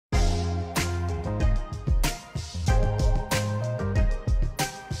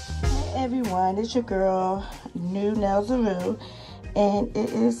everyone, it's your girl New Nailsaroo, and it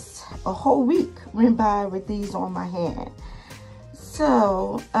is a whole week went by with these on my hand.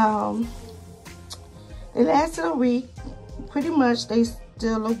 So they lasted a week. Pretty much they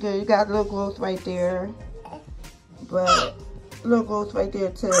still look good. You got a little growth right there, but a little growth right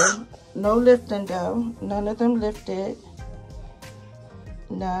there too. No lifting though, none of them lifted,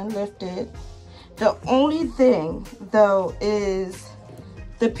 none lifted. The only thing though is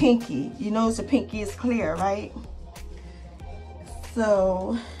the pinky. You notice the pinky is clear, right?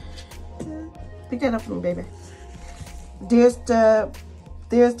 So pick that up for me, baby. There's the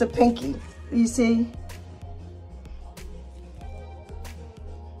pinky. You see?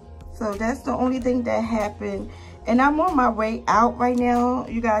 So that's the only thing that happened. And I'm on my way out right now.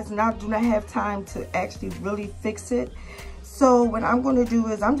 You guys do not have time to actually really fix it. So what I'm going to do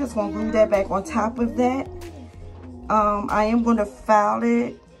is I'm just going to glue that back on top of that. I am going to file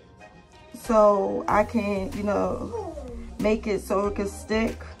it so I can, you know, make it so it can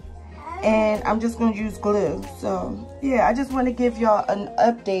stick. And I'm just going to use glue. So yeah, I just want to give y'all an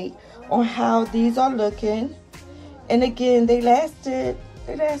update on how these are looking. And again, they lasted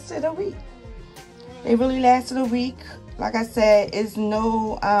a week. They really lasted a week. Like I said, it's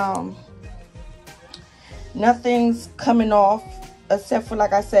no nothing's coming off except for,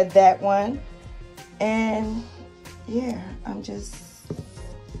 like I said, that one. And yeah,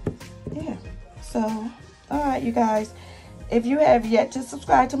 so all right, you guys, if you have yet to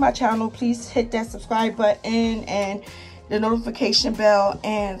subscribe to my channel, please hit that subscribe button and the notification bell,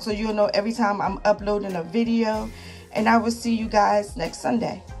 and so you'll know every time I'm uploading a video. And I will see you guys next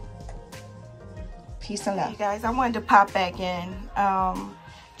Sunday. Peace and love. You guys, I wanted to pop back in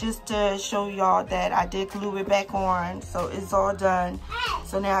just to show y'all that I did glue it back on. So it's all done.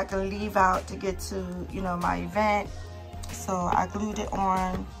 So now I can leave out to get to, you know, my event. So I glued it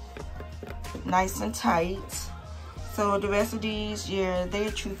on nice and tight. So the rest of these, yeah,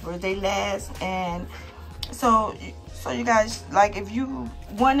 they're troopers. They last. And so you guys, like, if you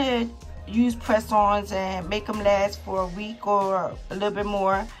want to use press-ons and make them last for a week or a little bit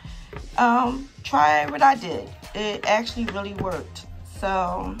more, try what I did. It actually really worked.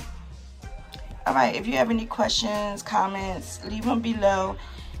 So all right, if you have any questions, comments, leave them below,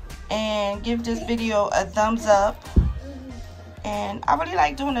 and give this video a thumbs up. And I really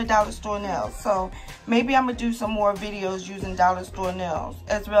like doing the dollar store nails, so maybe I'm gonna do some more videos using dollar store nails,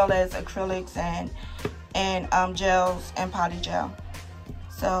 as well as acrylics and gels and poly gel.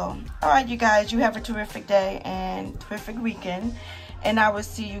 So, all right, you guys, you have a terrific day and terrific weekend. And I will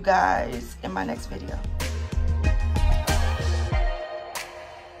see you guys in my next video.